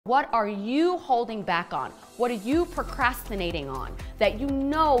What are you holding back on? What are you procrastinating on that you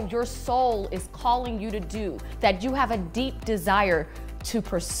know your soul is calling you to do, that you have a deep desire to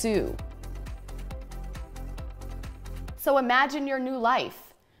pursue? So imagine your new life.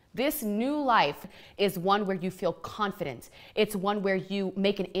 This new life is one where you feel confident. It's one where you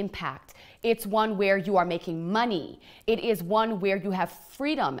make an impact. It's one where you are making money. It is one where you have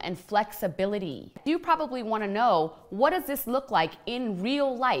freedom and flexibility. You probably want to know, what does this look like in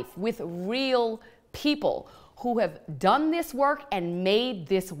real life with real people who have done this work and made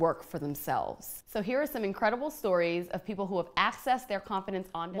this work for themselves? So here are some incredible stories of people who have accessed their confidence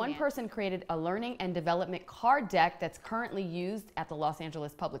on demand. One person created a learning and development card deck that's currently used at the Los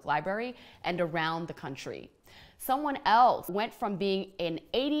Angeles Public Library and around the country. Someone else went from being an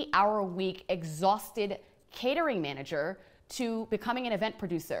 80-hour-a-week exhausted catering manager to becoming an event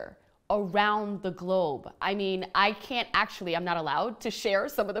producer around the globe. I mean, I'm not allowed to share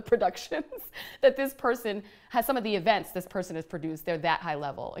some of the productions that this person has, some of the events this person has produced. They're that high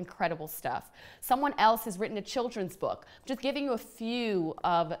level, incredible stuff. Someone else has written a children's book. Just giving you a few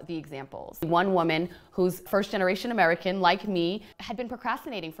of the examples. One woman who's first generation American, like me, had been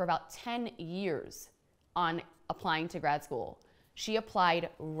procrastinating for about 10 years on applying to grad school. She applied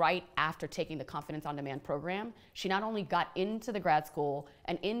right after taking the Confidence on Demand program. She not only got into the grad school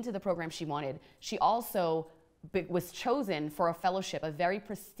and into the program she wanted, she also was chosen for a fellowship, a very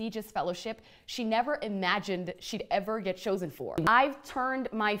prestigious fellowship she never imagined she'd ever get chosen for. I've turned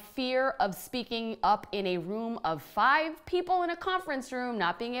my fear of speaking up in a room of 5 people in a conference room,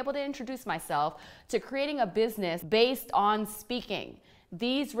 not being able to introduce myself, to creating a business based on speaking.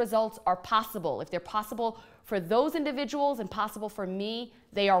 These results are possible. If they're possible for those individuals and possible for me,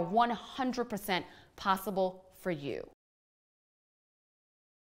 they are 100% possible for you.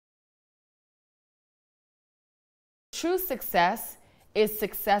 True success is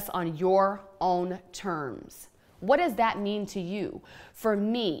success on your own terms. What does that mean to you? For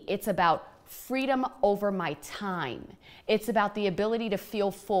me, it's about freedom over my time. It's about the ability to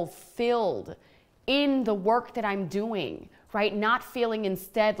feel fulfilled in the work that I'm doing, right? Not feeling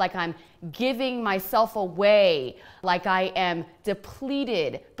instead like I'm giving myself away, like I am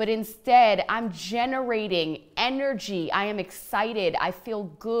depleted, but instead I'm generating energy. I am excited. I feel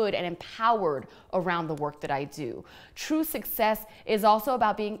good and empowered around the work that I do. True success is also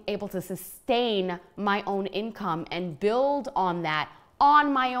about being able to sustain my own income and build on that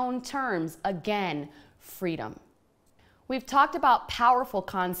on my own terms. Again, freedom. We've talked about powerful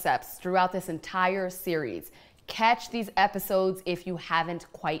concepts throughout this entire series. Catch these episodes if you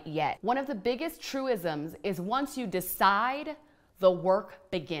haven't quite yet. One of the biggest truisms is once you decide, the work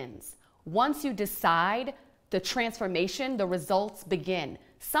begins. Once you decide, the transformation, the results begin.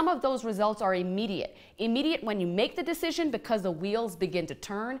 Some of those results are immediate. Immediate when you make the decision because the wheels begin to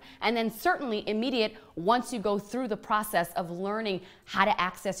turn, and then certainly immediate once you go through the process of learning how to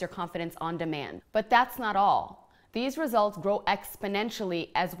access your confidence on demand. But that's not all. These results grow exponentially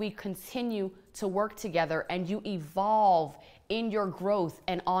as we continue to work together and you evolve in your growth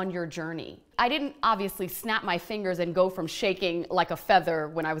and on your journey. I didn't obviously snap my fingers and go from shaking like a feather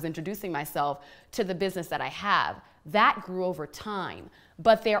when I was introducing myself to the business that I have. That grew over time,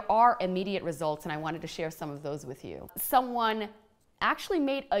 but there are immediate results and I wanted to share some of those with you. Someone actually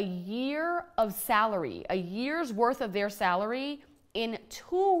made a year of salary, a year's worth of their salary in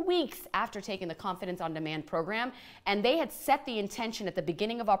 2 weeks after taking the Confidence on Demand program, and they had set the intention at the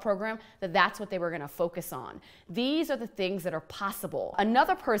beginning of our program that that's what they were going to focus on. These are the things that are possible.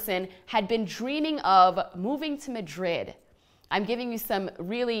 Another person had been dreaming of moving to Madrid. I'm giving you some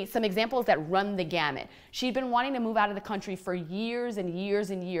examples that run the gamut. She'd been wanting to move out of the country for years and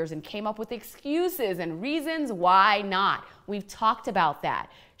years and years and came up with excuses and reasons why not. We've talked about that.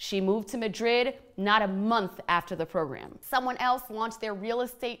 She moved to Madrid not a month after the program. Someone else launched their real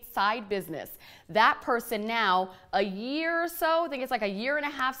estate side business. That person now, a year or so, I think it's like a year and a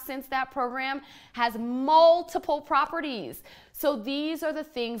half since that program, has multiple properties. So these are the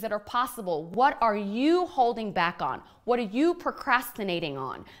things that are possible. What are you holding back on? What are you procrastinating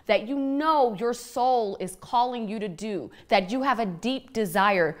on that you know your soul is calling you to do, that you have a deep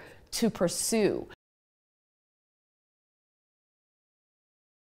desire to pursue?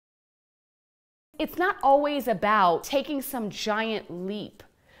 It's not always about taking some giant leap.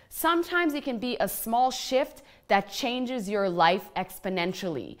 Sometimes it can be a small shift that changes your life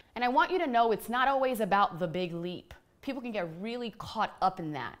exponentially. And I want you to know it's not always about the big leap. People can get really caught up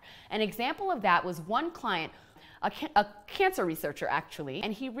in that. An example of that was one client, a cancer researcher actually,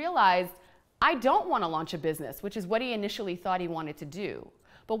 and he realized, I don't want to launch a business, which is what he initially thought he wanted to do.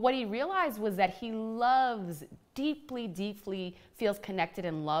 But what he realized was that he loves, deeply, deeply feels connected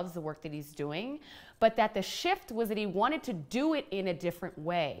and loves the work that he's doing, but that the shift was that he wanted to do it in a different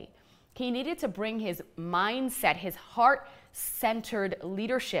way. He needed to bring his mindset, his heart-centered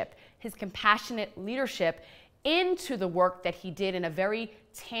leadership, his compassionate leadership into the work that he did in a very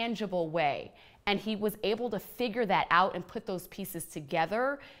tangible way. And he was able to figure that out and put those pieces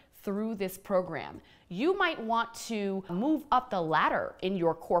together through this program. You might want to move up the ladder in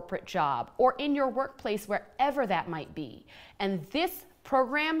your corporate job or in your workplace, wherever that might be. And this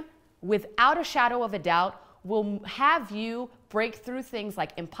program, without a shadow of a doubt, will have you break through things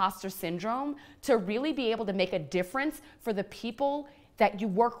like imposter syndrome to really be able to make a difference for the people that you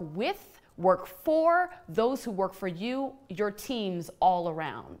work with, work for, those who work for you, your teams all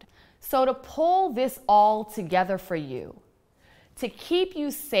around. So to pull this all together for you, to keep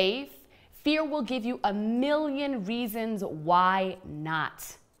you safe, fear will give you a million reasons why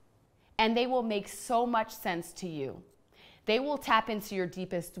not. And they will make so much sense to you. They will tap into your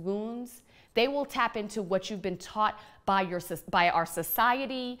deepest wounds. They will tap into what you've been taught by our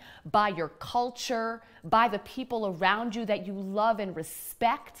society, by your culture, by the people around you that you love and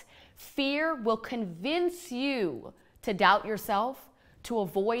respect. Fear will convince you to doubt yourself, to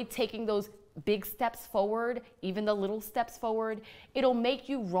avoid taking those big steps forward, even the little steps forward. It'll make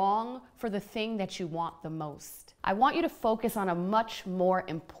you wrong for the thing that you want the most. I want you to focus on a much more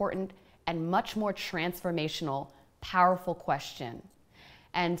important and much more transformational, powerful question.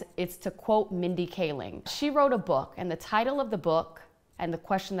 And it's to quote Mindy Kaling. She wrote a book, and the title of the book and the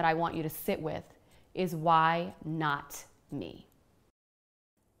question that I want you to sit with is, why not me?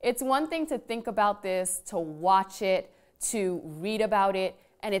 It's one thing to think about this, to watch it, to read about it,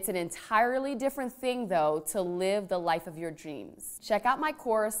 and it's an entirely different thing, though, to live the life of your dreams. Check out my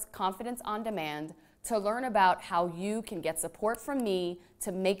course, Confidence on Demand, to learn about how you can get support from me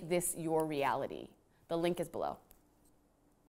to make this your reality. The link is below.